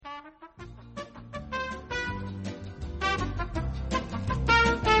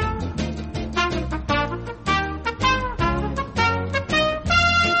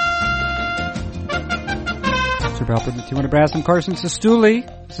Alfred with Tijuana Brass. I'm Carson Sestouli.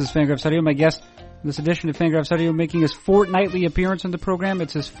 This is Fangraphs Audio. My guest in this edition of Fangraphs Audio making his fortnightly appearance on the program.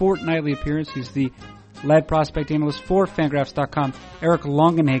 It's his fortnightly appearance. He's the lead prospect analyst for Fangraphs.com, Eric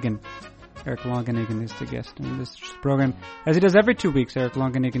Longenhagen. Eric Longenhagen is the guest in this program. As he does every 2 weeks, Eric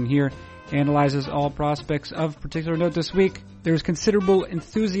Longenhagen here analyzes all prospects of particular note. This week, there's considerable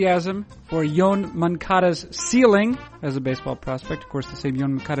enthusiasm for Yoan Moncada's ceiling as a baseball prospect. Of course, the same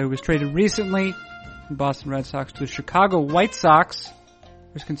Yoan Moncada who was traded recently from Boston Red Sox to the Chicago White Sox.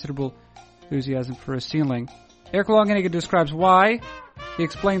 There's considerable enthusiasm for a ceiling. Eric Longenhagen describes why. He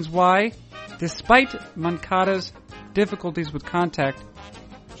explains why, despite Moncada's difficulties with contact,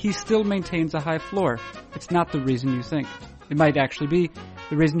 he still maintains a high floor. It's not the reason you think. It might actually be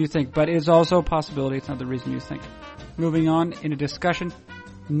the reason you think, but it is also a possibility it's not the reason you think. Moving on in a discussion,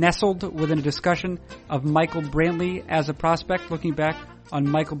 nestled within a discussion of Michael Brantley as a prospect, looking back on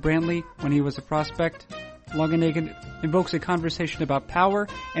Michael Brantley when he was a prospect, Longenhagen invokes a conversation about power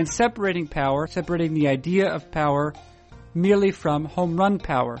and separating the idea of power merely from home run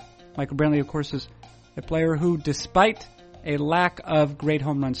power. Michael Brantley, of course, is a player who, despite a lack of great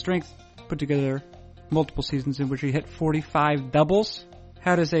home run strength, put together multiple seasons in which he hit 45 doubles.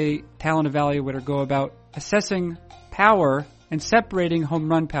 How does a talent evaluator go about assessing power and separating home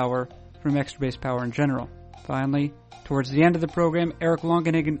run power from extra base power in general? Finally, towards the end of the program, Eric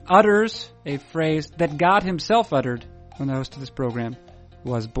Longenhagen utters a phrase that God himself uttered when the host of this program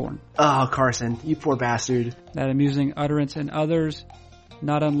was born. Oh, Carson, you poor bastard. That amusing utterance and others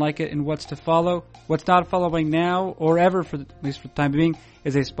not unlike it in what's to follow. What's not following now, or ever, at least for the time being,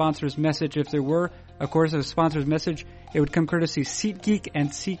 is a sponsor's message. If there were, of course, a sponsor's message, it would come courtesy SeatGeek and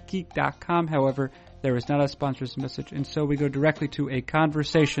SeatGeek.com. However, there is not a sponsor's message, and so we go directly to a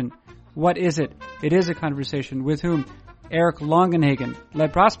conversation. What is it? It is a conversation with whom? Eric Longenhagen,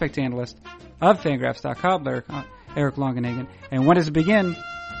 lead prospect analyst of Fangraphs.com, Eric Longenhagen. And when does it begin?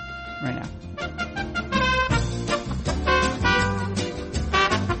 Right now.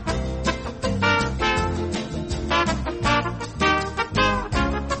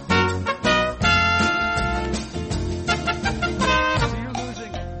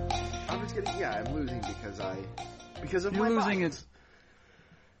 Because of you're my losing bias.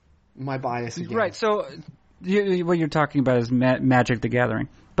 My bias again. Right, so what you're talking about is Magic the Gathering.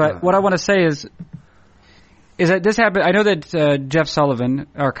 But what I want to say is that this happened. I know that Jeff Sullivan,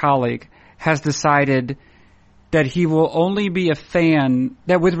 our colleague, has decided that he will only be a fan,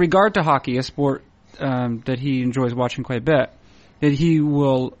 that with regard to hockey, a sport that he enjoys watching quite a bit, that he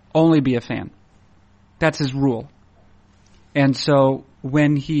will only be a fan. That's his rule. And so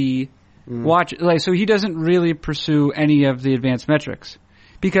when he so he doesn't really pursue any of the advanced metrics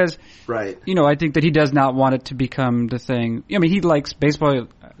because, right. I think that he does not want it to become the thing. I mean, he likes baseball,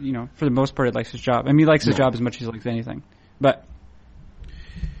 for the most part, he likes his job. I mean, he likes his job as much as he likes anything, but,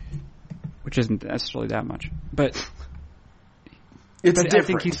 which isn't necessarily that much, but different. I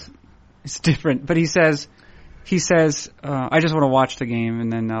think it's different, but he says, I just want to watch the game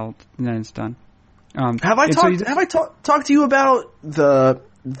and then it's done. Have I talked to you about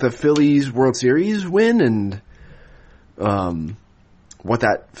the Phillies World Series win and what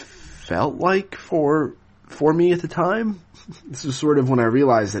that felt like for me at the time? This was sort of when I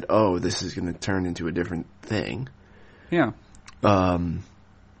realized that, this is going to turn into a different thing. Yeah. But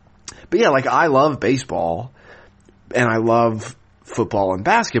yeah, I love baseball and I love football and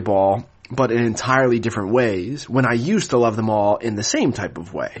basketball, but in entirely different ways when I used to love them all in the same type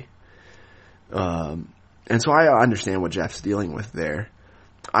of way. And so I understand what Jeff's dealing with there.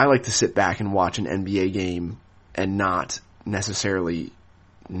 I like to sit back and watch an NBA game and not necessarily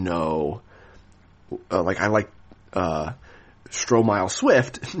know, I like Stromile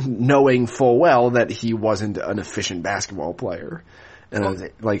Swift knowing full well that he wasn't an efficient basketball player. And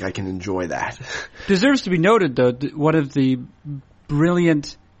I can enjoy that. Deserves to be noted, though, one of the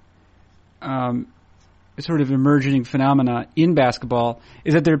brilliant sort of emerging phenomena in basketball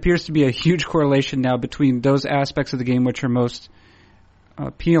is that there appears to be a huge correlation now between those aspects of the game which are most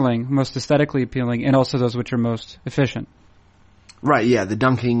appealing, most aesthetically appealing, and also those which are most efficient. Right, yeah, the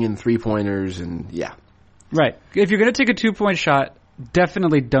dunking and three-pointers and, yeah. Right. If you're going to take a two-point shot,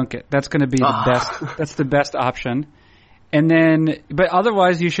 definitely dunk it. That's going to be the best. That's the best option. And then, but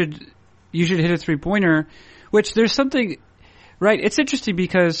otherwise you should hit a three-pointer, which there's something, right, it's interesting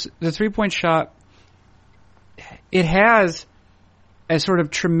because the three-point shot, it has a sort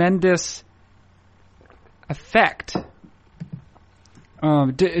of tremendous effect,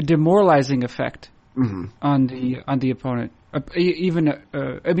 demoralizing effect on the opponent. Even,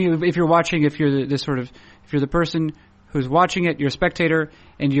 I mean, if you're watching, if you're the person who's watching it, you're a spectator,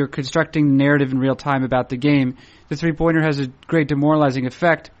 and you're constructing the narrative in real time about the game, the three-pointer has a great demoralizing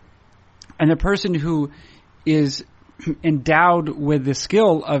effect. And the person who is endowed with the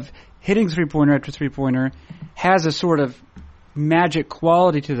skill of hitting three-pointer after three-pointer has a sort of magic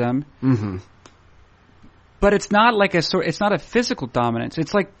quality to them. Mm-hmm. But it's not like it's not a physical dominance.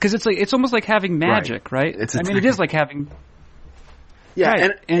 It's like, because it's almost like having magic, right? It is like having. Yeah,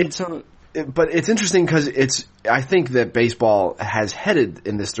 right. and so. But it's interesting because I think that baseball has headed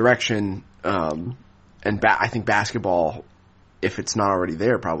in this direction, and I think basketball, if it's not already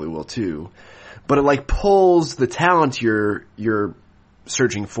there, probably will too. But it like pulls the talent you're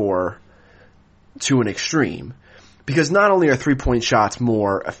searching for to an extreme. Because not only are 3-point shots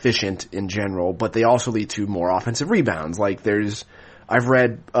more efficient in general, but they also lead to more offensive rebounds. Like I've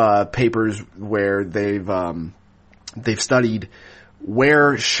read papers where they've studied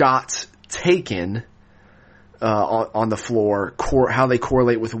where shots taken on the floor, how they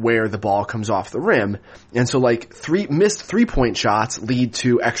correlate with where the ball comes off the rim. And so like missed 3-point shots lead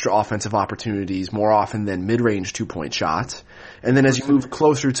to extra offensive opportunities more often than mid-range 2-point shots. And then as you move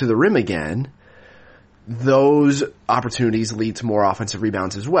closer to the rim again, those opportunities lead to more offensive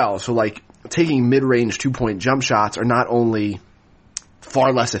rebounds as well. So like taking mid-range 2-point jump shots are not only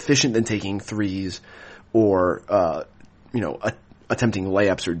far less efficient than taking threes or, attempting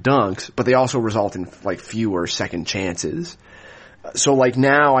layups or dunks, but they also result in like fewer second chances. So like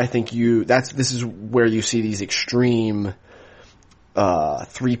now I think this is where you see these extreme,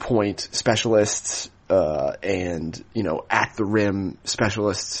 3-point specialists, and, at the rim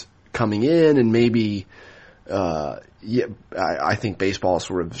specialists coming in, and maybe, I think baseball is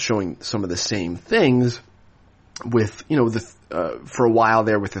sort of showing some of the same things with, for a while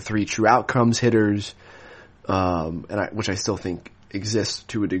there with the 3 true outcomes hitters, which I still think exists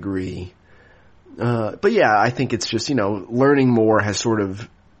to a degree. But yeah, I think it's just, learning more has sort of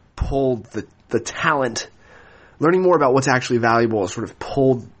pulled the talent, learning more about what's actually valuable has sort of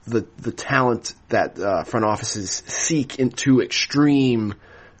pulled the talent that, front offices seek into extreme,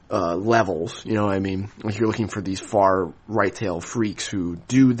 levels, you know what I mean? Like you're looking for these far right tail freaks who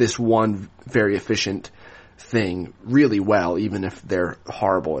do this one very efficient thing really well, even if they're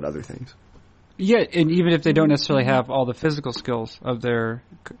horrible at other things. Yeah, and even if they don't necessarily have all the physical skills of their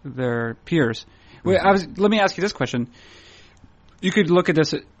peers. Mm-hmm. Let me ask you this question. You could look at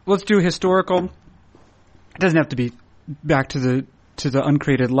this. Let's do historical. It doesn't have to be back to the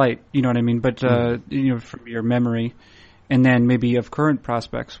uncreated light. You know what I mean? But from your memory. And then maybe of current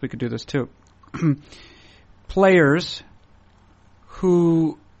prospects, we could do this too. Players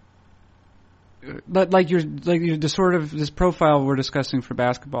who, the sort of this profile we're discussing for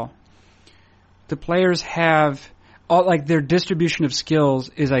basketball. The players have their distribution of skills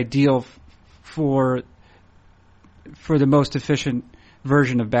is ideal for the most efficient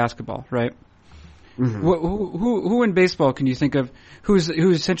version of basketball, right? Mm-hmm. Who in baseball can you think of who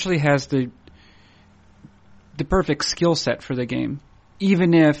essentially has the perfect skill set for the game,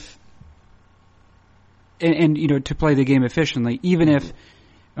 even if, and to play the game efficiently, even if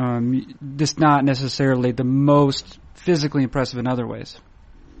this not necessarily the most physically impressive in other ways?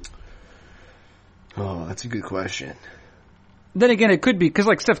 Oh, that's a good question. Then again, it could be because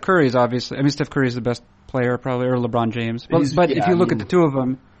Steph Curry is obviously. I mean, Steph Curry is the best player probably, or LeBron James. But if you look at the two of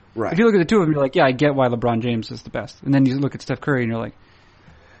them, right? If you look at the two of them, you're like, yeah, I get why LeBron James is the best. And then you look at Steph Curry, and you're like.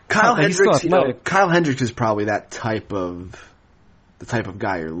 Kyle Hendricks is probably the type of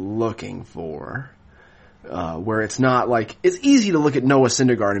guy you're looking for, where it's not like, it's easy to look at Noah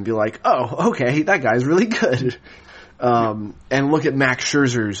Syndergaard and be like, oh, okay, that guy's really good. And look at Max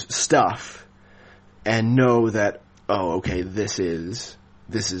Scherzer's stuff and know that, oh, okay, this is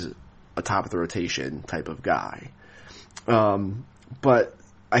a top of the rotation type of guy. But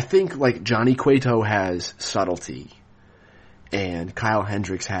I think Johnny Cueto has subtlety. And Kyle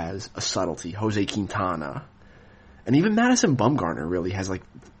Hendricks has a subtlety. Jose Quintana. And even Madison Bumgarner really has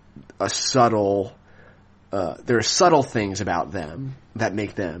a subtle, there are subtle things about them that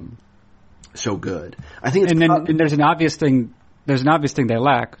make them so good. I think and there's an obvious thing they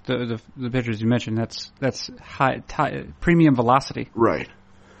lack, the pitchers you mentioned, that's high premium velocity. Right.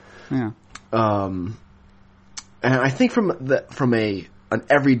 Yeah. And I think from an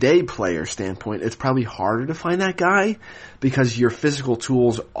everyday player standpoint, it's probably harder to find that guy because your physical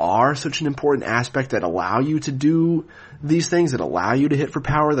tools are such an important aspect that allow you to do these things, that allow you to hit for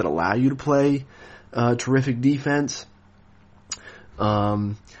power, that allow you to play terrific defense.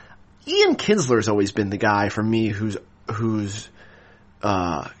 Ian Kinsler's always been the guy for me who's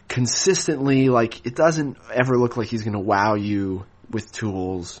consistently, it doesn't ever look like he's going to wow you with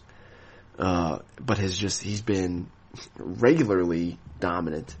tools, but he's been regularly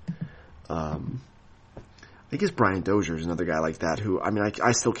dominant. I guess Brian Dozier is another guy like that who, I mean,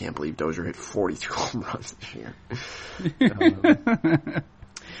 I still can't believe Dozier hit 42 home runs this year.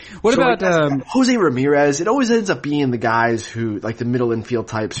 What about Jose Ramirez? It always ends up being the guys who, like the middle infield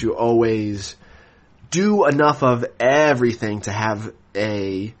types, who always do enough of everything to have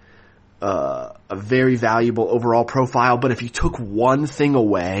a very valuable overall profile. But if you took one thing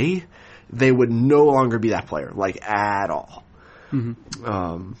away, they would no longer be that player, like at all.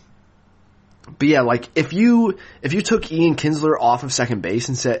 Mm-hmm. But yeah, like if you took Ian Kinsler off of second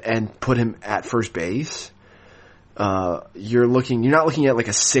base and put him at first base, you're not looking at like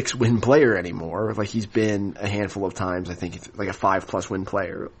a 6-win player anymore. Like he's been a handful of times. I think like a 5+ win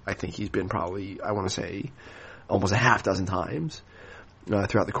player. I think he's been probably, I want to say, almost a half dozen times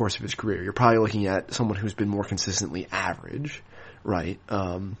throughout the course of his career. You're probably looking at someone who's been more consistently average, right?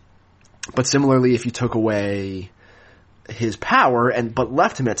 But similarly, if you took away his power but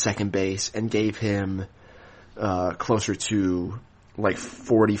left him at second base and gave him closer to like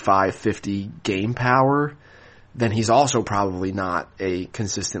 45, 50 game power, then he's also probably not a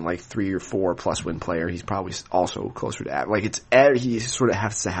consistent like 3 or 4+ win player. He's probably also closer to that. Like he sort of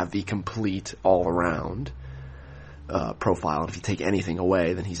has to have the complete all around profile. And if you take anything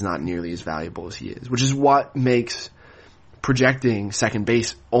away, then he's not nearly as valuable as he is, which is what makes projecting second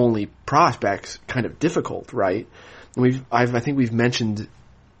base only prospects kind of difficult, right? I think we've mentioned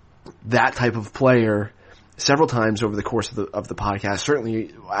that type of player several times over the course of the podcast.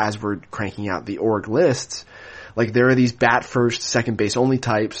 Certainly, as we're cranking out the org lists, like there are these bat first, second base only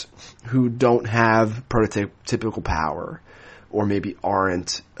types who don't have prototypical power, or maybe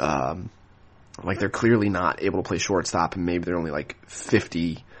aren't like they're clearly not able to play shortstop, and maybe they're only like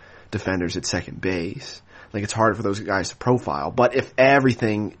 50 defenders at second base. Like it's hard for those guys to profile. But if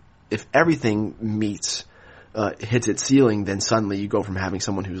everything hits its ceiling, then suddenly you go from having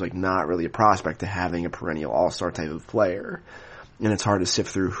someone who's like not really a prospect to having a perennial all-star type of player. And it's hard to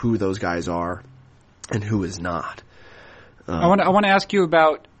sift through who those guys are and who is not. I want to ask you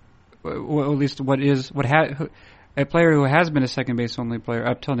about, well, at least a player who has been a second base only player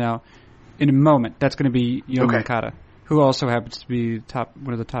up till now. In a moment, that's going to be Yoan Moncada, who also happens to be the top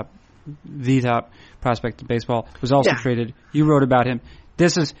prospect in baseball. Was also traded. You wrote about him.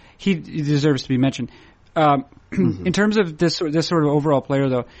 He deserves to be mentioned. In terms of this sort of overall player,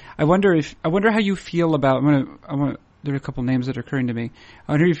 though, I wonder how you feel about. There are a couple names that are occurring to me.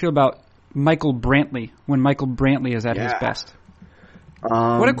 I wonder how you feel about Michael Brantley when Michael Brantley is at his best.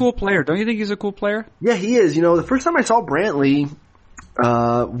 What a cool player! Don't you think he's a cool player? Yeah, he is. You know, the first time I saw Brantley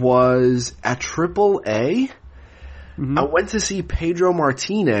was at AAA. Mm-hmm. I went to see Pedro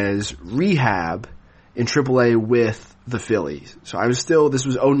Martinez rehab in AAA with the Phillies. So this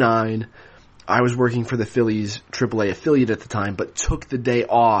was 2009. I was working for the Phillies AAA affiliate at the time, but took the day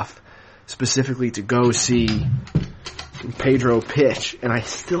off specifically to go see Pedro pitch, and I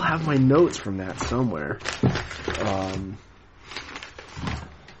still have my notes from that somewhere.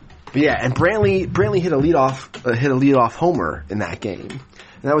 But yeah, and Brantley hit a leadoff homer in that game,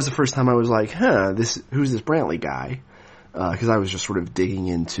 and that was the first time I was like, who's this Brantley guy? Because I was just sort of digging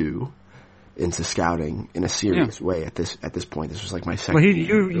into scouting in a serious way at this point. This was like my second.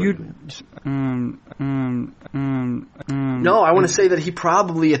 No, I want to say that he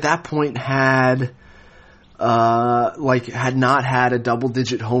probably at that point had not had a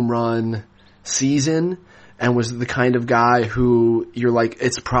double-digit home run season, and was the kind of guy who you're like,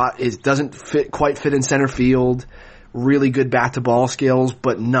 it doesn't quite fit in center field. Really good bat-to-ball skills,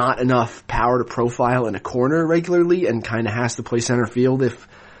 but not enough power to profile in a corner regularly, and kind of has to play center field if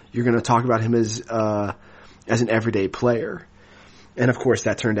you're going to talk about him as an everyday player. And of course,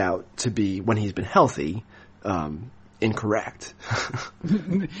 that turned out to be, when he's been healthy, incorrect.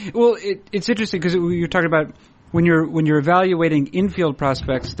 Well, it's interesting because you're talking about when you're evaluating infield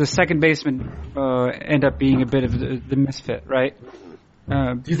prospects, the second basemen end up being a bit of the misfit, right?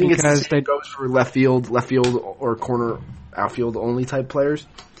 Do you think it goes for left field, or corner, outfield only type players?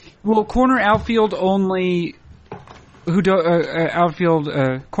 Well, corner outfield only, corner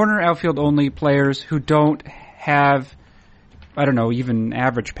outfield only players who don't have, I don't know, even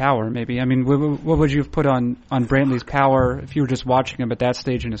average power. Maybe. I mean, what would you have put on Brantley's power if you were just watching him at that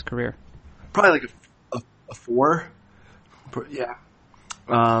stage in his career? Probably like a 4. Yeah.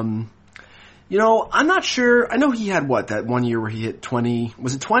 You know, I'm not sure. I know he had that 1 year where he hit 20.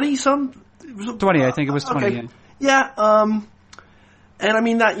 Was it 20 some? 20, I think it was 20. Okay. Yeah. And I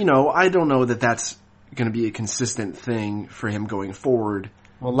mean that, you know, I don't know that that's going to be a consistent thing for him going forward.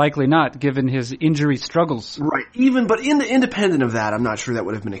 Well, likely not, given his injury struggles. Right. But independent of that, I'm not sure that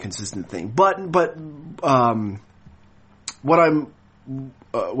would have been a consistent thing. But what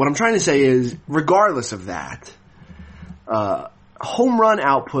I'm trying to say is, regardless of that, home run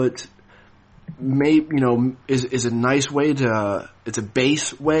output is a nice way it's a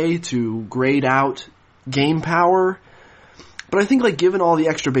base way to grade out game power. But I think, like, given all the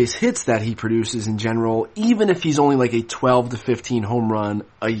extra base hits that he produces in general, even if he's only like a 12 to 15 home run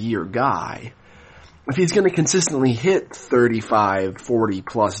a year guy, if he's going to consistently hit 35, 40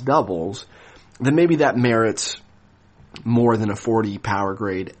 plus doubles, then maybe that merits more than a 40 power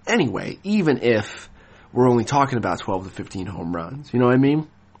grade anyway, even if we're only talking about 12 to 15 home runs. You know what I mean?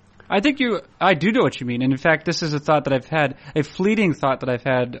 I do know what you mean. And in fact, this is a thought that I've had, a fleeting thought that I've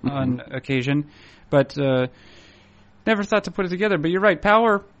had on occasion, but never thought to put it together. But you're right,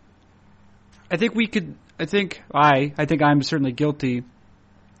 power. I think I'm certainly guilty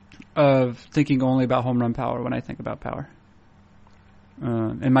of thinking only about home run power when I think about power.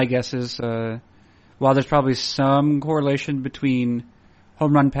 And my guess is, while there's probably some correlation between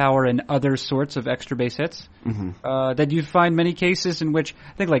home run power and other sorts of extra base hits, that you'd find many cases in which,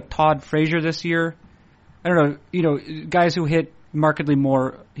 I think like Todd Frazier this year, I don't know, guys who hit markedly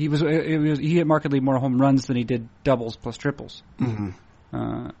more, he hit markedly more home runs than he did doubles plus triples.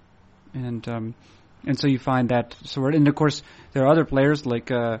 And so you find that sort. And of course, there are other players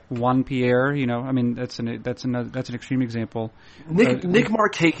like Juan Pierre. I mean, that's an extreme example. Nick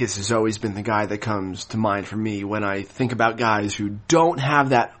Markakis has always been the guy that comes to mind for me when I think about guys who don't have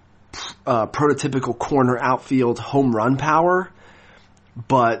that prototypical corner outfield home run power,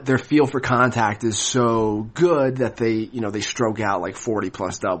 but their feel for contact is so good that they stroke out like 40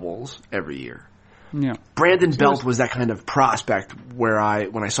 plus doubles every year. Yeah, Brandon Belt was that kind of prospect where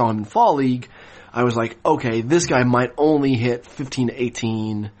when I saw him in Fall League, I was like, okay, this guy might only hit 15 to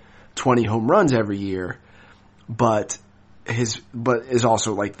 18, 20 home runs every year, but is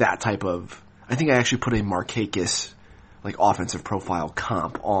also like that type of, I think I actually put a Markakis like offensive profile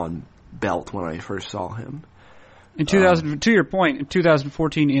comp on Belt when I first saw him. In 2000, to your point, in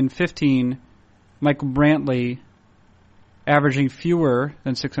 2014 and 15, Michael Brantley, averaging fewer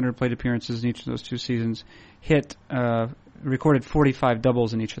than 600 plate appearances in each of those two seasons, recorded 45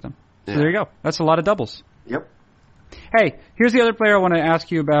 doubles in each of them. So there you go. That's a lot of doubles. Yep. Hey, here's the other player I want to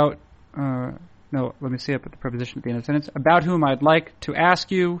ask you about. No, let me see. I put the preposition at the end of the sentence. About whom I'd like to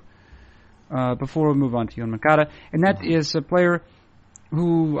ask you before we move on to Yoan Moncada. And that is a player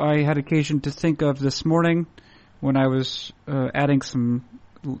who I had occasion to think of this morning when I was adding some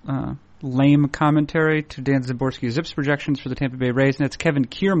lame commentary to Dan Szymborski's ZiPS projections for the Tampa Bay Rays, and that's Kevin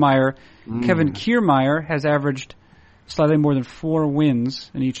Kiermaier. Kevin Kiermaier has averaged slightly more than 4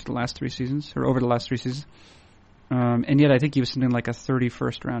 wins in each of the last 3 seasons, or over the last 3 seasons. And yet I think he was something like a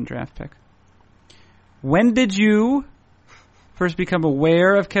 31st round draft pick. When did you first become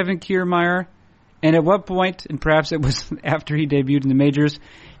aware of Kevin Kiermaier? And at what point, and perhaps it was after he debuted in the majors,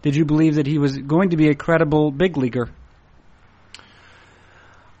 did you believe that he was going to be a credible big leaguer?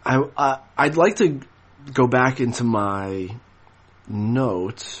 I'd like to go back into my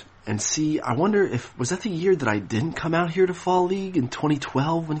notes and see, I wonder was that the year that I didn't come out here to Fall League in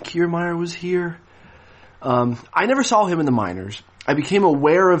 2012 when Kiermaier was here? I never saw him in the minors. I became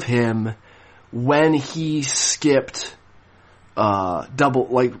aware of him when he skipped from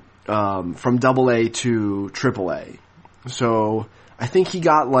Double-A to Triple-A. So I think he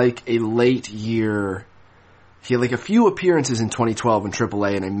got like a late year. He had like a few appearances in 2012 in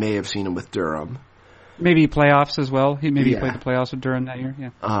Triple-A, and I may have seen him with Durham. Maybe playoffs as well. He played the playoffs with Durham that year.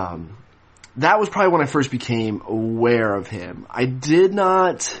 Yeah. That was probably when I first became aware of him. I did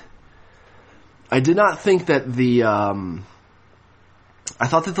not think that I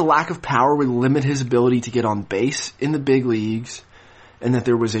thought that the lack of power would limit his ability to get on base in the big leagues, and that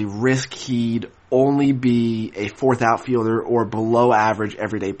there was a risk he'd only be a 4th outfielder or below average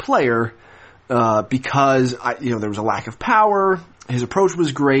everyday player, because there was a lack of power. His approach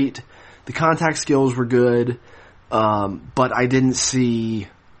was great. The contact skills were good, but I didn't see.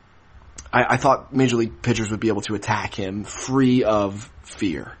 I thought major league pitchers would be able to attack him free of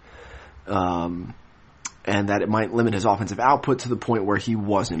fear, and that it might limit his offensive output to the point where he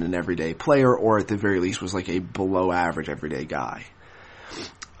wasn't an everyday player, or at the very least was like a below average everyday guy.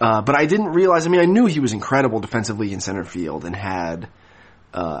 But I didn't realize. I mean, I knew he was incredible defensively in center field and had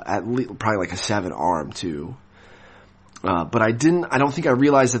at least probably like a 7 arm too. But I don't think I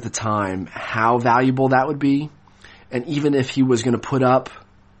realized at the time how valuable that would be. And even if he was going to put up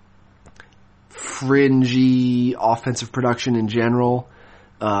fringy offensive production in general,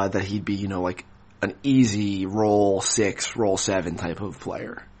 that he'd be, like an easy roll 6, roll 7 type of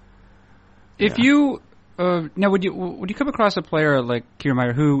player. If you, now would you come across a player like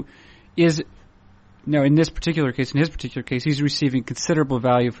Kiermaier who is no, in his particular case, he's receiving considerable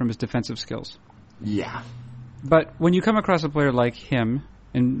value from his defensive skills. Yeah. But when you come across a player like him,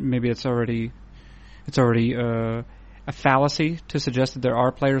 and maybe it's already a fallacy to suggest that there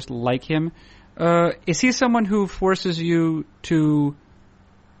are players like him, is he someone who forces you to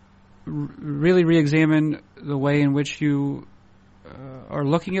really re-examine the way in which you are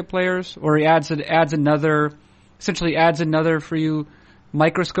looking at players, or he adds another for you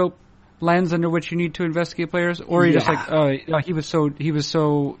microscope lens under which you need to investigate players, or you're just like, oh, he was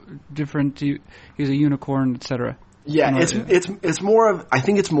so different, he's a unicorn, etc. Yeah, it's more of, I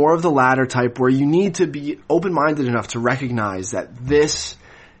think it's more of the latter type, where you need to be open-minded enough to recognize that this,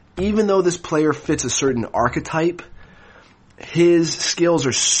 even though this player fits a certain archetype, his skills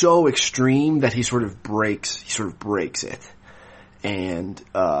are so extreme that he sort of breaks it and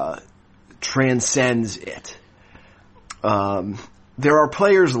transcends it. There are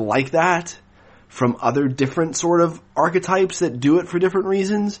players like that from other different sort of archetypes that do it for different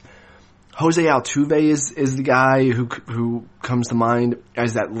reasons. Jose Altuve is the guy who comes to mind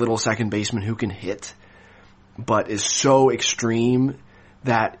as that little second baseman who can hit, but is so extreme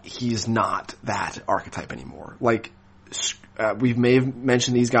that he's not that archetype anymore. Like, we may have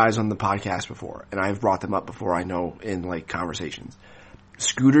mentioned these guys on the podcast before, and I've brought them up before, I know, in like conversations.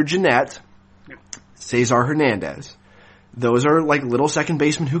 Scooter Gennett, Cesar Hernandez. Those are like little second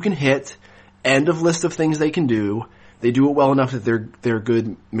basemen who can hit. End of list of things they can do. They do it well enough that they're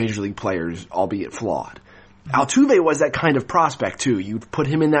good major league players, albeit flawed. Altuve was that kind of prospect too. You'd put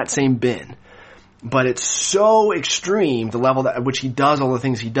him in that same bin. But it's so extreme, the level at which he does all the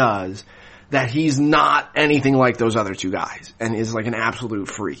things he does, that he's not anything like those other two guys, and is like an absolute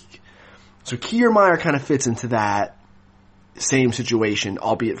freak. So Kiermaier kind of fits into that same situation,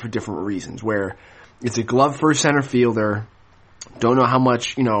 albeit for different reasons, where it's a glove first center fielder, don't know how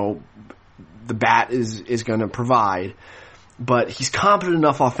much, the bat is going to provide, but he's competent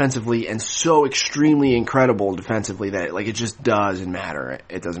enough offensively and so extremely incredible defensively that like it just doesn't matter.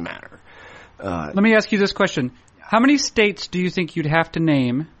 It doesn't matter. Let me ask you this question. How many states do you think you'd have to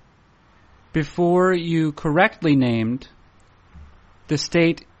name before you correctly named the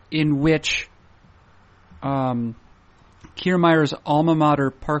state in which Kiermaier's alma mater,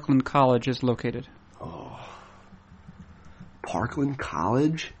 Parkland College, is located? Oh. Parkland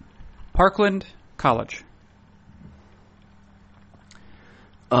College? Parkland College.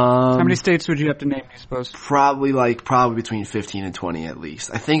 How many states would you have to name, I suppose? Probably between 15 and 20 at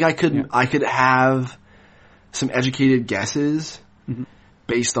least. I think I could have some educated guesses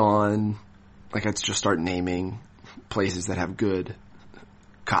based on, like, I'd just start naming places that have good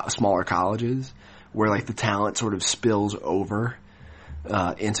smaller colleges where like the talent sort of spills over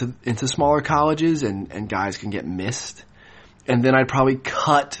into smaller colleges and guys can get missed. And then I'd probably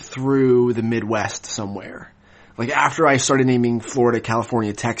cut through the Midwest somewhere. Like after I started naming Florida,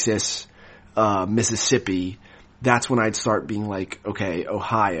 California, Texas, Mississippi, that's when I'd start being like, okay,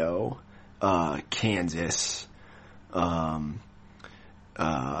 Ohio, Kansas,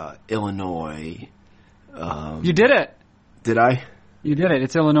 Illinois. You did it. Did I? You did it.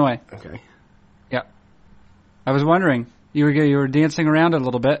 It's Illinois. Okay. Yeah. I was wondering. You were dancing around it a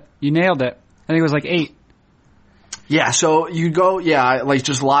little bit. You nailed it. I think it was like 8. Yeah, so you go, like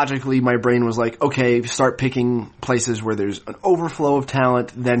just logically my brain was like, okay, start picking places where there's an overflow of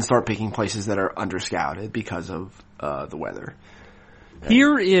talent, then start picking places that are underscouted because of the weather.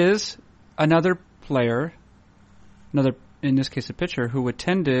 Here is another player, in this case a pitcher, who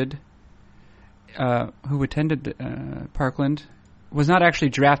attended Parkland, was not actually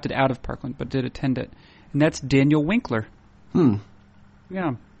drafted out of Parkland, but did attend it, and that's Daniel Winkler.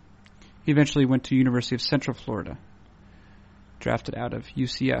 Yeah. He eventually went to University of Central Florida. Drafted out of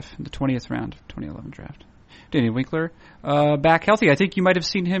UCF in the 20th round of 2011 draft. Daniel Winkler, back healthy. I think you might have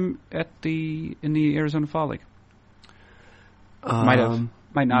seen him in the Arizona Fall League. Might have.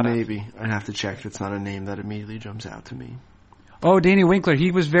 Might not have. Maybe. I'd have to check. It's not a name that immediately jumps out to me. Oh, Danny Winkler.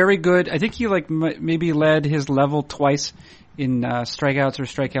 He was very good. I think he maybe led his level twice in strikeouts or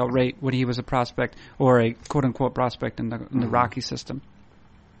strikeout rate when he was a prospect or a quote-unquote prospect in the Rocky system.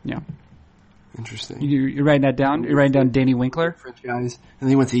 Yeah. Interesting. You're writing that down? You're writing down Danny Winkler? French guys. And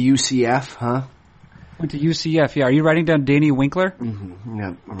he went to UCF, huh? Went to UCF, yeah. Are you writing down Danny Winkler? Mm-hmm.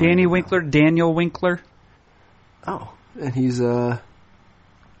 Yeah. Danny Winkler, Daniel Winkler. Oh, and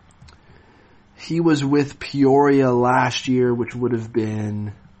he was with Peoria last year, which would have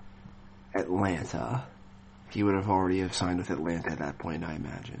been Atlanta. He would have already signed with Atlanta at that point, I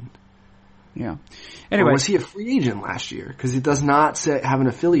imagine. Yeah. Anyway. Or was he a free agent last year? Because it does not have an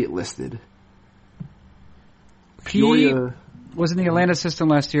affiliate listed. Peoria. was in the Atlanta system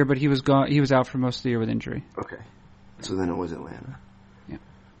last year, but he was gone. He was out for most of the year with injury. Okay. So then it was Atlanta. Yeah.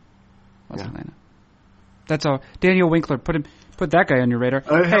 Atlanta. That's all. Daniel Winkler, put that guy on your radar.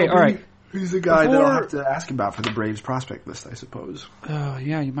 Hey, all right. Who's the guy that I'll have to ask about for the Braves prospect list, I suppose? Oh,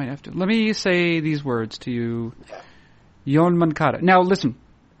 yeah, you might have to. Let me say these words to you. Yoan Moncada. Now, listen.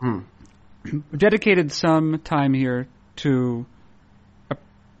 We've dedicated some time here to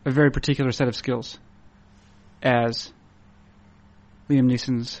a very particular set of skills, as Liam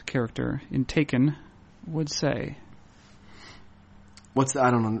Neeson's character in Taken would say. What's that?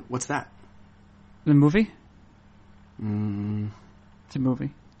 I don't know. What's that? The movie? It's a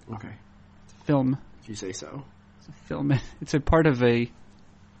movie. Okay. It's a film. If you say so. It's a film. It's a part of a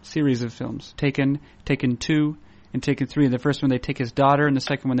series of films. Taken 2, and Taken 3. In the first one, they take his daughter. In the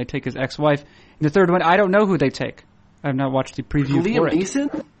second one, they take his ex-wife. In the third one, I don't know who they take. I have not watched the preview for it. Liam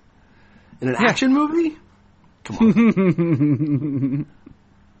Neeson? In an action movie? Come on.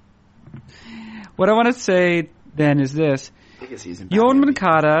 What I want to say, then, is this. I guess he's in Yoan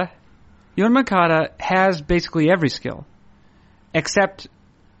Moncada has basically every skill. Except,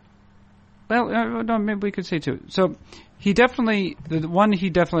 well, no, maybe we could say two. So, the one he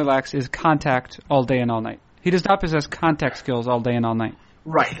definitely lacks is contact all day and all night. He does not possess contact skills all day and all night.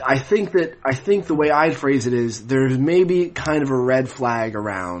 Right. I think the way I'd phrase it is there's maybe kind of a red flag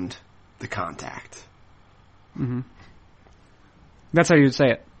around the contact. Mm-hmm. That's how you'd say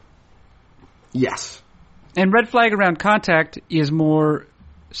it. Yes. And red flag around contact is more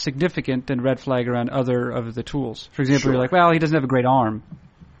significant than red flag around other of the tools. For example, You're like, well, he doesn't have a great arm.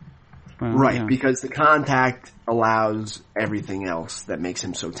 Well, right, because the contact allows everything else that makes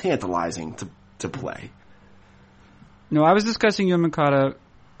him so tantalizing to play. No, I was discussing Yoan Moncada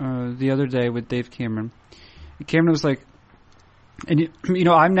the other day with Dave Cameron. Cameron was like, and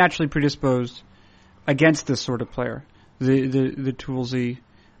I'm naturally predisposed against this sort of player, the toolsy,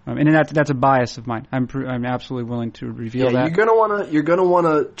 and that's a bias of mine. I'm absolutely willing to reveal that. You're gonna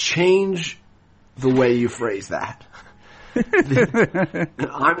wanna change the way you phrase that.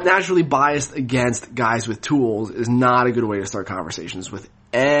 I'm naturally biased against guys with tools is not a good way to start conversations with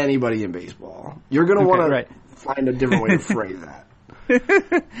anybody in baseball. You're gonna want to find a different way to phrase that.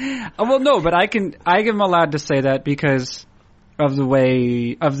 Well, no, but I am allowed to say that because of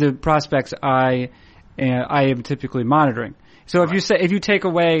the prospects I am typically monitoring. So if you take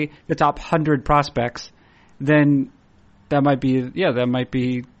away the top 100 prospects, then that might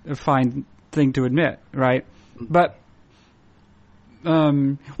be a fine thing to admit, right? But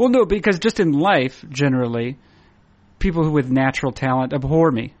well, no, because just in life, generally, people who with natural talent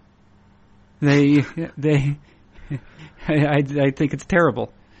abhor me. I think it's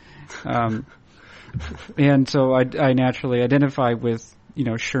terrible. And so I naturally identify with,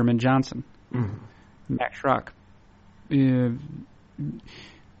 Sherman Johnson, Max Schrock. But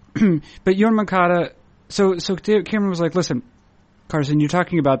Yoan Moncada, so Cameron was like, listen, Carson, you're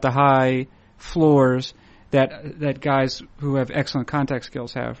talking about the high floors that guys who have excellent contact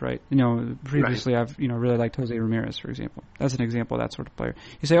skills have, right? Previously I've, really liked Jose Ramirez, for example. That's an example of that sort of player.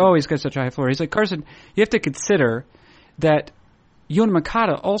 You say, oh, he's got such a high floor. He's like, Carson, you have to consider that Yoan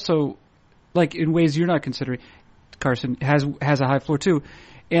Moncada also, like in ways you're not considering, Carson, has a high floor too.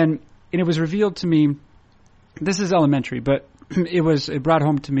 And it was revealed to me, this is elementary, but it brought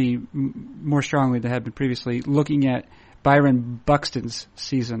home to me more strongly than had been previously, looking at Byron Buxton's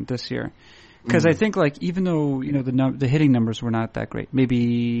season this year. Because I think, even though the hitting numbers were not that great,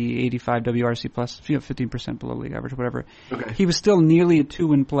 maybe 85 WRC plus, 15% below league average, whatever, he was still nearly a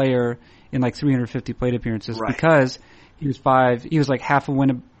 2-win player in 350 plate appearances because he was like half a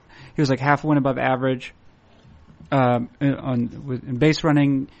win above average in base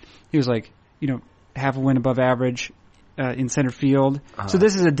running. He was half a win above average in center field. So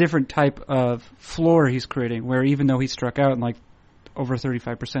this is a different type of floor he's creating, where even though he struck out in over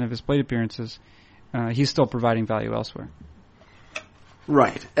 35% of his plate appearances, he's still providing value elsewhere.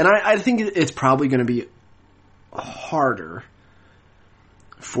 Right. And I think it's probably going to be harder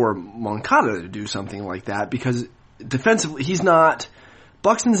for Moncada to do something like that because defensively he's not –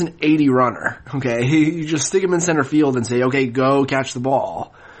 Buxton's an 80 runner, okay? You just stick him in center field and say, okay, go catch the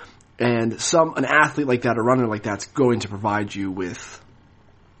ball. And an athlete like that, a runner like that's going to provide you with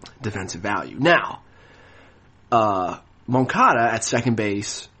defensive value. Now, Moncada at second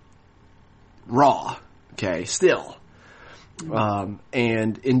base, raw, okay, still.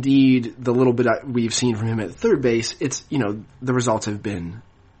 And indeed, the little bit we've seen from him at third base, it's, the results have been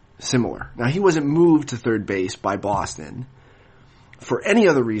similar. Now, he wasn't moved to third base by Boston for any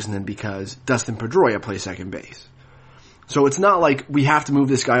other reason than because Dustin Pedroia plays second base. So it's not like we have to move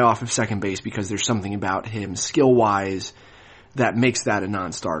this guy off of second base because there's something about him skill-wise that makes that a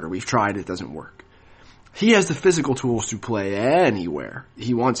non-starter. We've tried, it doesn't work. He has the physical tools to play anywhere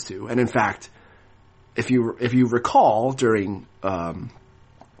he wants to. And in fact, if you recall during Kylie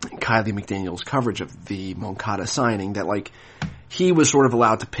McDaniel's coverage of the Moncada signing, that like he was sort of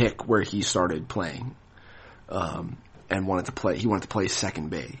allowed to pick where he started playing, and he wanted to play second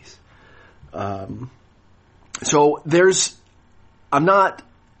base. So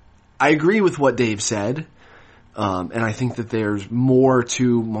I agree with what Dave said, and I think that there's more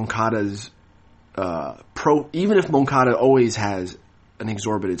to Moncada's even if Moncada always has an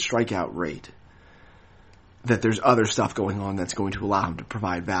exorbitant strikeout rate, that there's other stuff going on that's going to allow him to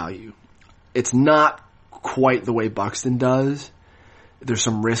provide value. It's not quite the way Buxton does. There's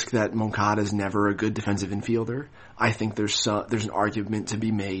some risk that Moncada is never a good defensive infielder. I think there's an argument to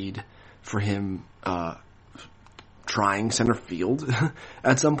be made for him trying center field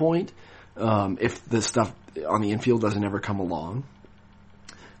at some point, if the stuff on the infield doesn't ever come along.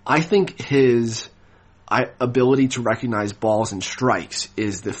 I think his ability to recognize balls and strikes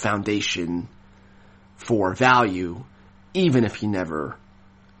is the foundation for value, even if he never,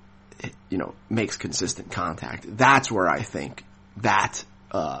 makes consistent contact. That's where I think that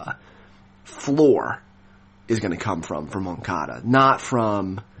floor is going to come from for Moncada, not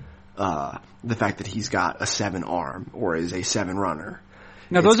from the fact that he's got a 7 arm or is a 7 runner.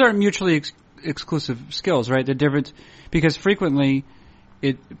 Now, those aren't mutually exclusive skills, right? The difference, because frequently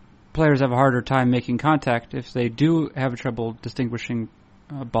players have a harder time making contact if they do have trouble distinguishing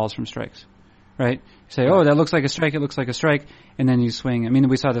balls from strikes, right? You say, oh, that looks like a strike, it looks like a strike, and then you swing. I mean,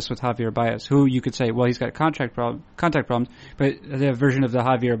 we saw this with Javier Baez, who you could say, well, he's got contact problems, but the version of the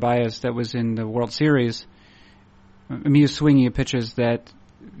Javier Baez that was in the World Series, I mean, he was swinging at pitches that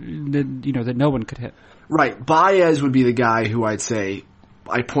no one could hit. Right. Baez would be the guy who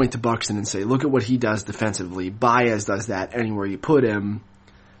I'd point to Buxton and say, look at what he does defensively. Baez does that anywhere you put him.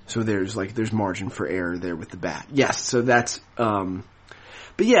 So there's margin for error there with the bat. Yes. So that's, but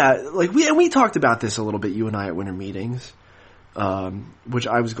yeah, like we talked about this a little bit, you and I, at winter meetings, which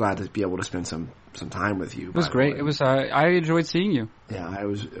I was glad to be able to spend some time with you. It was great. It was, I enjoyed seeing you. Yeah,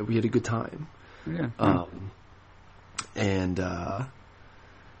 we had a good time. Yeah.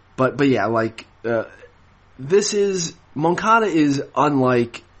 But yeah, like, Moncada is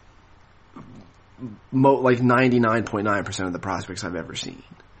unlike, 99.9% of the prospects I've ever seen.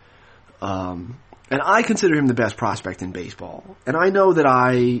 And I consider him the best prospect in baseball. And I know that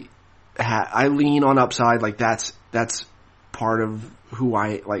I lean on upside, like that's part of who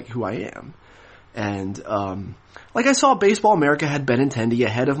I am. And, I saw Baseball America had Benintendi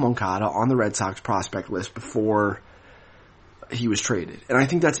ahead of Moncada on the Red Sox prospect list before he was traded. And I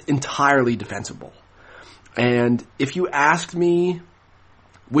think that's entirely defensible. And if you asked me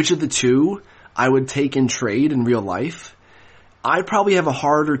which of the two I would take in trade in real life, I'd probably have a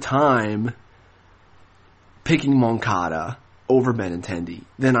harder time picking Moncada over Benintendi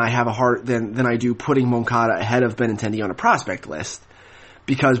than I do putting Moncada ahead of Benintendi on a prospect list,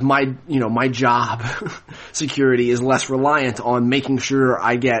 because my job security is less reliant on making sure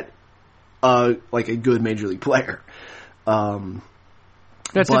I get a good major league player.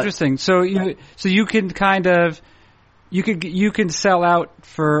 That's interesting. So you can kind of you can sell out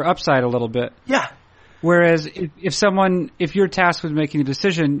for upside a little bit. Yeah. Whereas if you're tasked with making a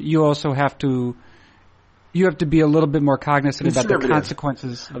decision, you also have to be a little bit more cognizant about the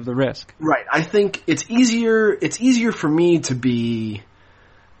consequences of the risk. Right. I think it's easier for me to be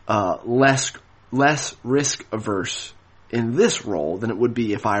less risk averse in this role than it would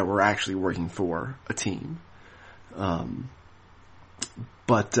be if I were actually working for a team.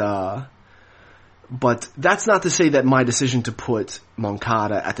 But that's not to say that my decision to put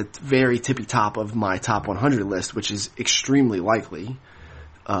Moncada at the very tippy top of my top 100 list, which is extremely likely,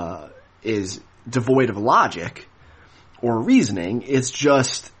 is devoid of logic or reasoning. It's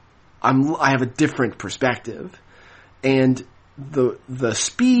just I have a different perspective, and the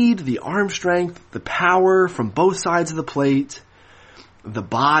speed, the arm strength, the power from both sides of the plate, the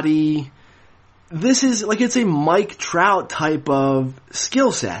body. This is it's a Mike Trout type of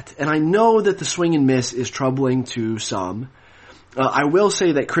skill set, and I know that the swing and miss is troubling to some. I will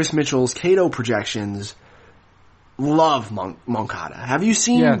say that Chris Mitchell's Cato projections love Moncada. Have you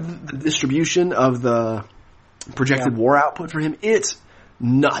seen the distribution of the projected WAR output for him? It's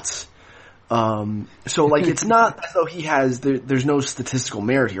nuts. So it's not as though he has there's no statistical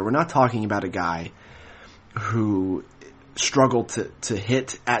merit here. We're not talking about a guy who struggled to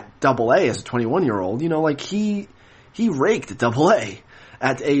hit at Double-A as a 21-year-old. He raked at Double-A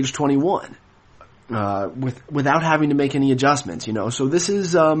at age 21 without having to make any adjustments. So this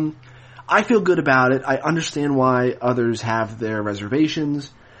is I feel good about it. I understand why others have their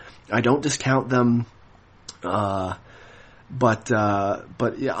reservations. I don't discount them. But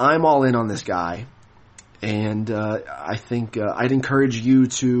yeah, I'm all in on this guy. And I think I'd encourage you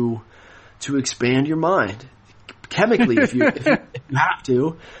to expand your mind chemically if you have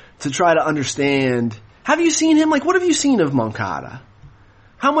to try to understand. Have you seen him? Like, what have you seen of Moncada?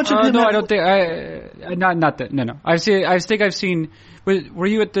 How much of him? No, I don't think not that. No. I think I've seen. Were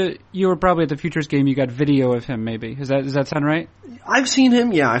you at the? You were probably at the Futures game. You got video of him. Maybe does that sound right? I've seen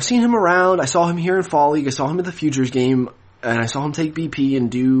him. Yeah, I've seen him around. I saw him here in Fall League. I saw him at the Futures game, and I saw him take BP and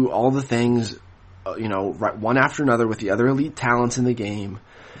do all the things, right, one after another with the other elite talents in the game.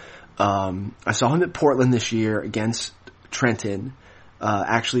 I saw him at Portland this year against Trenton,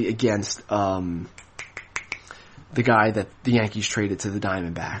 actually against the guy that the Yankees traded to the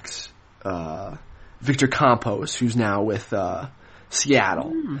Diamondbacks, Victor Campos, who's now with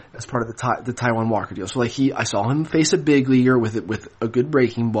Seattle as part of the Taijuan Walker deal. So I saw him face a big leaguer with a good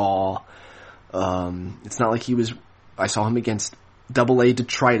breaking ball. It's not like I saw him against Double-A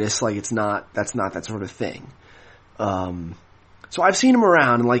detritus. Like that's not that sort of thing. So I've seen him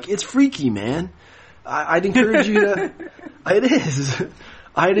around, and it's freaky, man. I'd encourage you to. It is.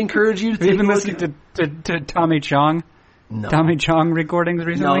 I'd encourage you to. Have you been listening to Tommy Chong? No. Tommy Chong recordings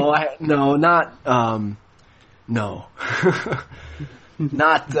recently? No,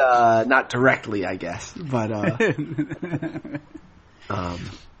 not directly, I guess, but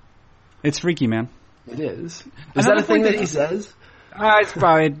it's freaky, man. It is. Is that a thing that he says? It's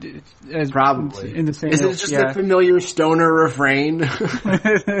probably in the same. Is it just a familiar stoner refrain?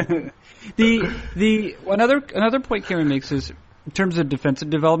 The another point Cameron makes is in terms of defensive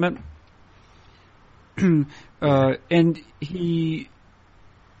development, and we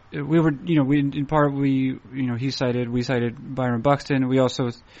cited Byron Buxton. We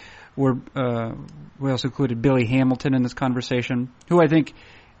also included Billy Hamilton in this conversation, who I think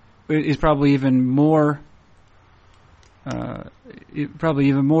is probably even more. There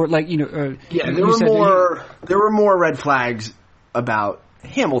were more red flags about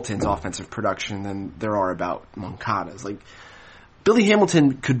Hamilton's offensive production than there are about Moncada's. Billy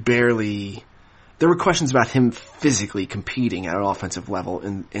Hamilton could barely. There were questions about him physically competing at an offensive level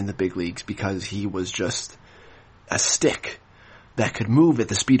in the big leagues because he was just a stick that could move at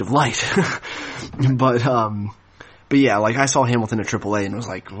the speed of light. But yeah, I saw Hamilton at AAA and was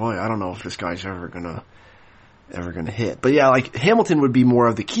like, boy, I don't know if this guy's ever gonna hit. But yeah, Hamilton would be more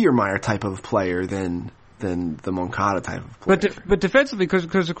of the Kiermaier type of player than the Moncada type of player. But defensively,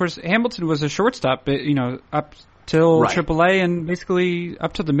 because of course Hamilton was a shortstop, up till AAA and basically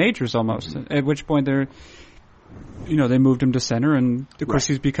up to the majors almost. At which point they moved him to center, and of course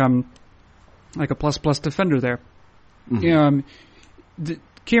he's become like a plus defender there. Mm-hmm.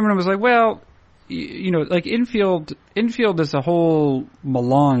 Cameron was like, well, infield is a whole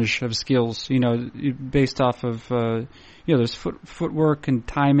melange of skills, based off of, there's footwork and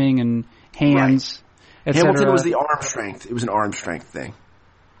timing and hands, right. Hamilton was the arm strength. It was an arm strength thing.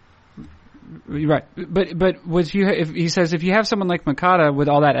 Right. But he says if you have someone like Moncada with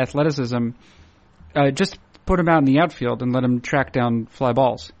all that athleticism, just put him out in the outfield and let him track down fly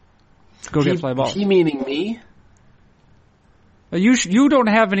balls. Get fly balls. He meaning me? You don't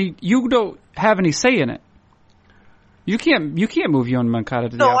have any say in it. You can't move Yoan Moncada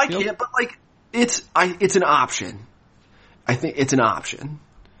to the outfield. No, I can't. But it's an option. I think it's an option.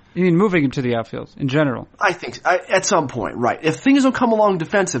 You mean moving him to the outfield in general? I think at some point, right? If things don't come along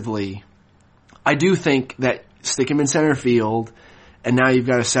defensively, I do think that stick him in center field, and now you've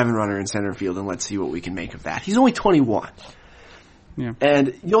got a 7-runner in center field, and let's see what we can make of that. He's only 21. Yeah.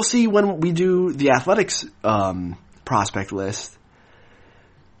 And you'll see when we do the athletics prospect list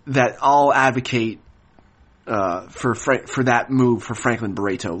that I'll advocate for that move for Franklin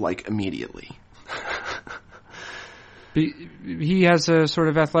Barreto immediately. He has a sort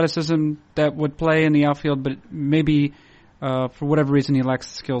of athleticism that would play in the outfield, but maybe for whatever reason he lacks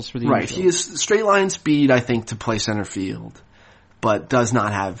the skills for the right. infield. He has straight line speed, I think, to play center field, but does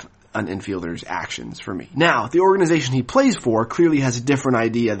not have an infielder's actions for me. Now, the organization he plays for clearly has a different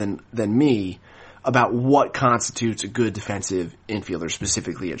idea than me about what constitutes a good defensive infielder,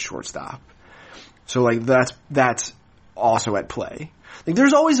 specifically at shortstop. So that's also at play.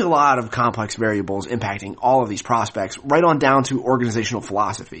 There's always a lot of complex variables impacting all of these prospects, right on down to organizational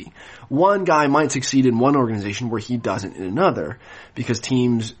philosophy. One guy might succeed in one organization where he doesn't in another, because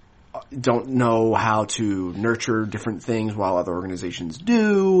teams don't know how to nurture different things while other organizations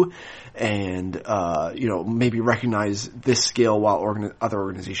do, and maybe recognize this skill while other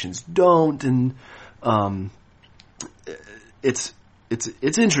organizations don't, and it's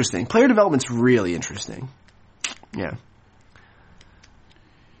it's interesting. Player development's really interesting. Yeah.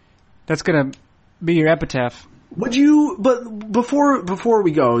 That's gonna be your epitaph. But before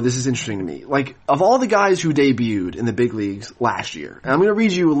we go, this is interesting to me. Like, of all the guys who debuted in the big leagues last year, and I'm going to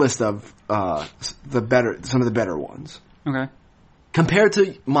read you a list of some of the better ones. Okay. Compared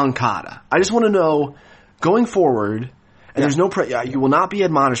to Moncada, I just want to know, going forward, and there's no you will not be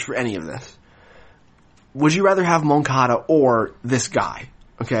admonished for any of this. Would you rather have Moncada or this guy?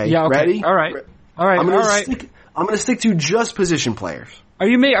 Okay. Yeah. Okay. Ready? All right. I'm going to stick to just position players. Are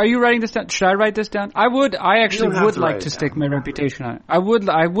you writing this down? Should I write this down? I actually would like to stake my reputation on it. I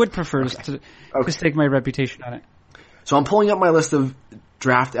would prefer to stake my reputation on it. So I'm pulling up my list of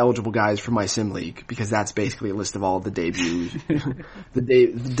draft eligible guys for my sim league, because that's basically a list of all of the debuts,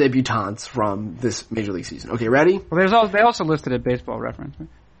 the debutantes from this major league season. Okay, ready? Well, they also listed a Baseball Reference.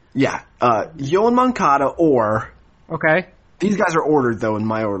 Yeah, Yoan Moncada or okay. These guys are ordered, though, in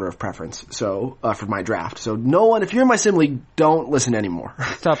my order of preference, so, for my draft. So no one, if you're in my sim league, don't listen anymore.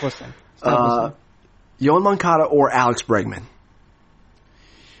 Stop listening. Yoan Moncada or Alex Bregman.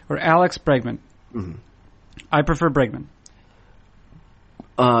 Or Alex Bregman. Mm-hmm. I prefer Bregman.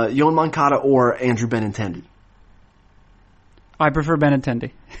 Yoan Moncada or Andrew Benintendi. I prefer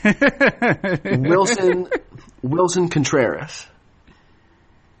Benintendi. Wilson Contreras.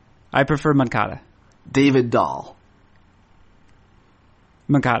 I prefer Moncada. David Dahl.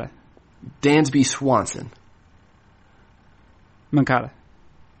 Moncada. Dansby Swanson. Moncada.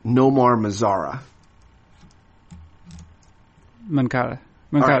 Nomar Mazara. Moncada.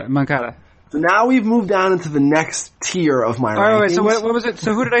 Right. Moncada. So now we've moved down into the next tier of my rankings. Wait, so what was it?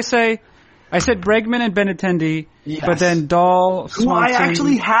 So who did I say? I said Bregman and Benintendi, yes. But then Dahl, Swanson. Who I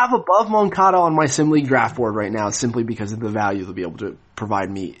actually have above Moncada on my Sim League draft board right now, simply because of the value they'll be able to provide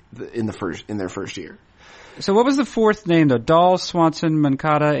me in their first year. So what was the fourth name, though? Dahl, Swanson,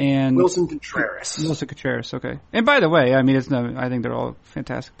 Moncada, and... Wilson Contreras. Wilson Contreras, okay. And by the way, I mean, I think they're all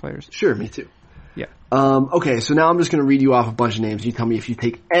fantastic players. Sure, me too. Yeah. Okay, so now I'm just going to read you off a bunch of names. You tell me if you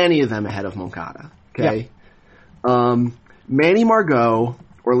take any of them ahead of Moncada. Okay? Yeah. Manny Margot,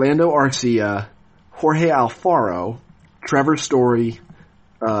 Orlando Arcia, Jorge Alfaro, Trevor Story,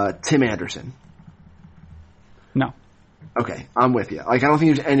 Tim Anderson. No. Okay, I'm with you. Like, I don't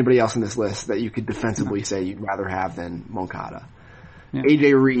think there's anybody else in this list that you could defensively say you'd rather have than Moncada. Yeah.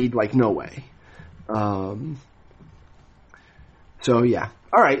 AJ Reed, like, no way. So, yeah.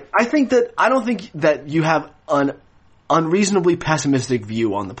 All right. I don't think that you have an unreasonably pessimistic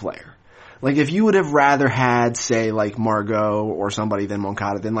view on the player. Like, if you would have rather had, say, like, Margot or somebody than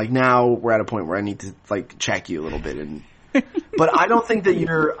Moncada, then, like, now we're at a point where I need to, like, check you a little bit. But I don't think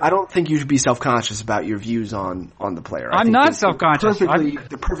you should be self-conscious about your views on the player. I'm not self-conscious.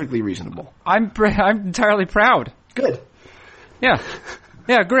 They're perfectly reasonable. I'm entirely proud. Good. Yeah.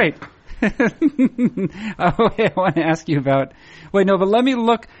 Yeah, great. I want to ask you about... Wait, no, but let me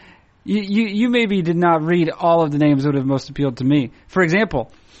look... You maybe did not read all of the names that would have most appealed to me. For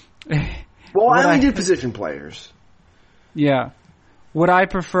example... Well, I only did position players. Yeah. Would I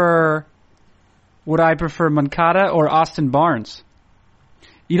prefer Moncada or Austin Barnes?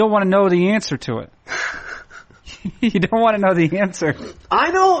 You don't want to know the answer to it. You don't want to know the answer.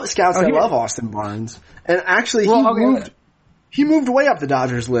 I know scouts that love Austin Barnes. And actually, he moved way up the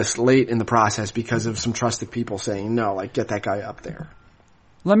Dodgers list late in the process because of some trusted people saying, no, like, get that guy up there.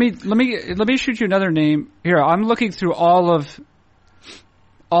 Let me shoot you another name. Here, I'm looking through all of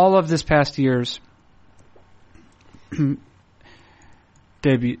this past year's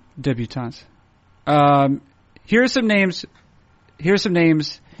debutants. Here are some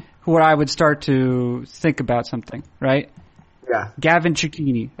names where I would start to think about something, right? Yeah. Gavin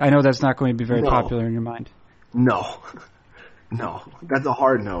Cecchini. I know that's not going to be very popular in your mind. No. That's a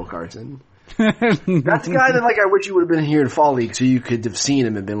hard no, Carson. That's a guy that, like, I wish you would have been here in Fall League so you could have seen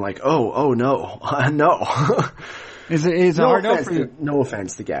him and been like, oh no, no. Is it hard no for you? No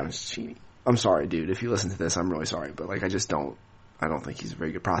offense to Gavin Cecchini. I'm sorry, dude. If you listen to this, I'm really sorry. But, like, I don't think he's a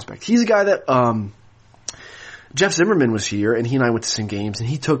very good prospect. He's a guy that, Jeff Zimmerman was here, and he and I went to some games, and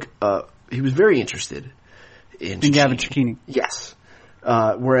he was very interested in Gavin Cecchini. Yes.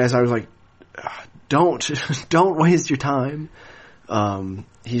 Whereas I was like, don't waste your time.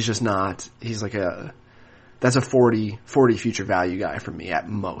 He's just not, he's like that's a 40 future value guy for me at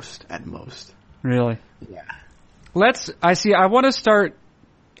most. Really? Yeah. I want to start,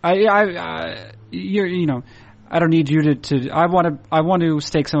 I don't need you to I want to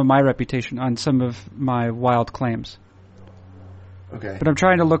stake some of my reputation on some of my wild claims. Okay. But I'm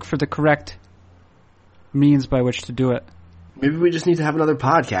trying to look for the correct means by which to do it. Maybe we just need to have another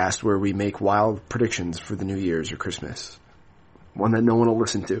podcast where we make wild predictions for the New Year's or Christmas. One that no one will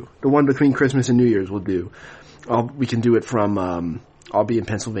listen to. The one between Christmas and New Year's we'll do. We can do it from, I'll be in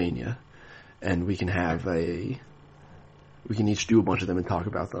Pennsylvania, and we can each do a bunch of them and talk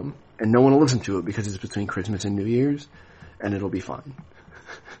about them. And no one will listen to it because it's between Christmas and New Year's, and it'll be fun.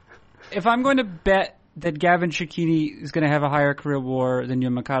 If I'm going to bet that Gavin Cecchini is going to have a higher career WAR than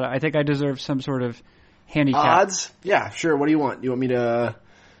Yoan Moncada, I think I deserve some sort of handicap. Odds? Yeah, sure. What do you want? You want me to...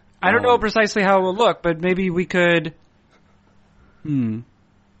 I don't know precisely how it will look, but maybe we could... I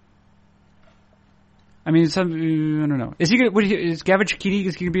mean, I don't know. Is Gavin Cecchini,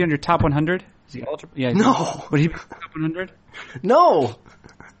 is he going to be on your top 100? Is he ultra? Yeah. No. Would he be top 100? No.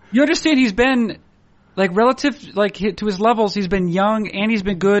 You understand he's been, like, relative, like, to his levels, he's been young, and he's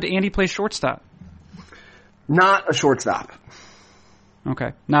been good, and he plays shortstop. Not a shortstop.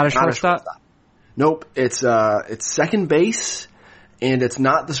 Okay. Not a shortstop? Nope. It's second base, and it's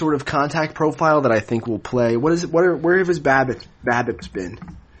not the sort of contact profile that I think will play. Where have his BABIPs been?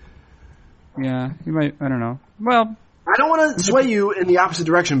 Yeah, you might, I don't know. Well, I don't want to sway you in the opposite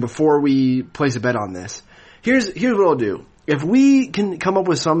direction before we place a bet on this. Here's what I'll do. If we can come up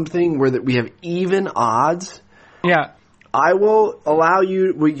with something where that we have even odds, yeah, I will allow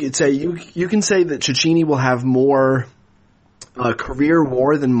you. We could say you can say that Cecchini will have more career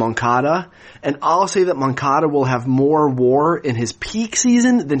WAR than Moncada, and I'll say that Moncada will have more WAR in his peak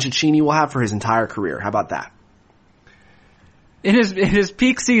season than Cecchini will have for his entire career. How about that? In his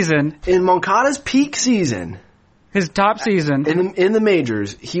peak season, in Moncada's peak season, his top season in the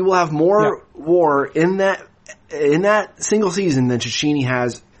majors, he will have more WAR in that single season than Cecchini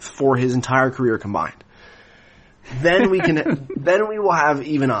has for his entire career combined. Then we will have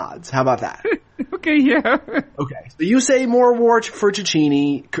even odds. How about that? Okay, yeah. Okay, so you say more WAR for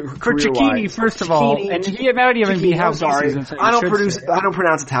Cecchini. For Cecchini, first of all, and he might even be how sorry. Season, so I don't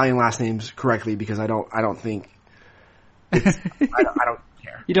pronounce Italian last names correctly because I don't think. I don't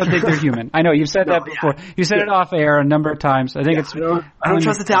care. You don't think they're human. I know, you've said that before. Yeah. You said it off air a number of times. I think it's... I don't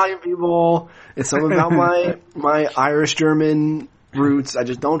trust Italian people. It's something about my Irish-German roots. I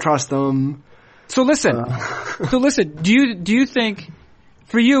just don't trust them. So listen. Do you think,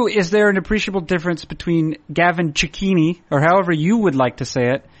 for you, is there an appreciable difference between Gavin Cecchini, or however you would like to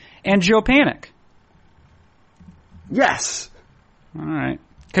say it, and Joe Panik? Yes. All right.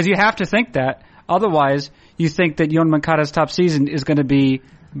 Because you have to think that. Otherwise, you think that Yoan Moncada's top season is going to be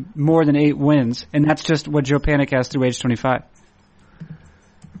more than 8 wins, and that's just what Joe Panik has through age 25.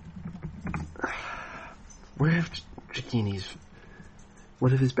 Where have Cecchini's...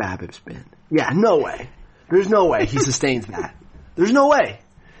 What have his BABIPs been? Yeah, no way. There's no way he sustains that. There's no way.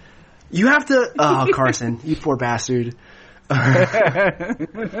 You have to... Oh, Carson, you poor bastard. We have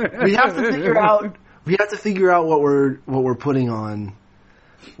to figure out what we're putting on...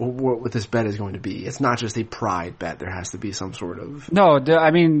 What this bet is going to be. It's not just a pride bet. There has to be some sort of... No, I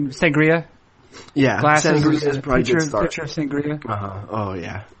mean, sangria. Yeah, glasses, sangria is probably a good start. Picture of sangria. Uh-huh. Oh,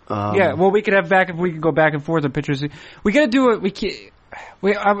 yeah. Yeah, well, we could go back and forth on pictures. We gotta do it,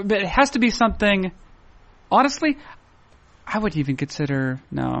 it has to be something... Honestly, I would even consider...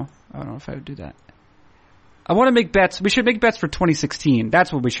 No, I don't know if I would do that. I want to make bets. We should make bets for 2016.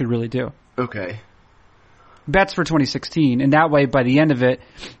 That's what we should really do. Okay. Bets for 2016, and that way, by the end of it,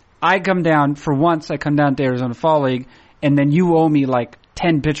 I come down to Arizona Fall League, and then you owe me like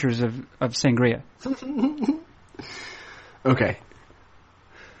 10 pitchers of sangria. Okay.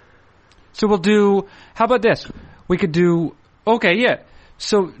 So we'll do, how about this? We could do, okay, yeah.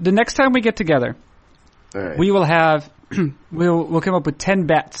 So the next time we get together, all right. We will have, we'll come up with 10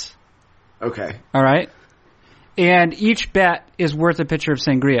 bets. Okay. All right? And each bet is worth a pitcher of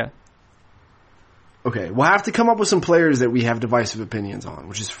sangria. Okay, we'll have to come up with some players that we have divisive opinions on,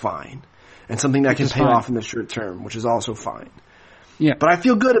 which is fine. And something that can pay off in the short term, which is also fine. Yeah. But I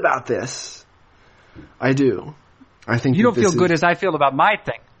feel good about this. I do. I think you don't feel good as I feel about my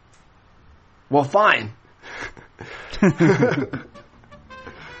thing. Well, fine. All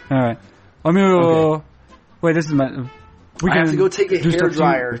right. I'm gonna go... Wait, this is my... I have to go take a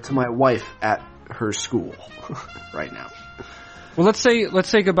hairdryer to my wife at her school right now. Well, let's say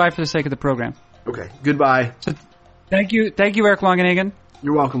goodbye for the sake of the program. Okay, goodbye. So, thank you, Eric Longenhagen.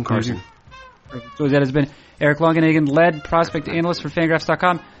 You're welcome, Carson. So that has been Eric Longenhagen, lead prospect analyst for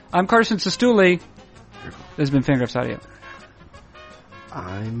Fangraphs.com. I'm Carson Sestouli. This has been Fangraphs Audio.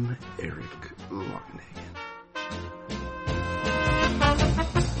 I'm Eric Longenhagen.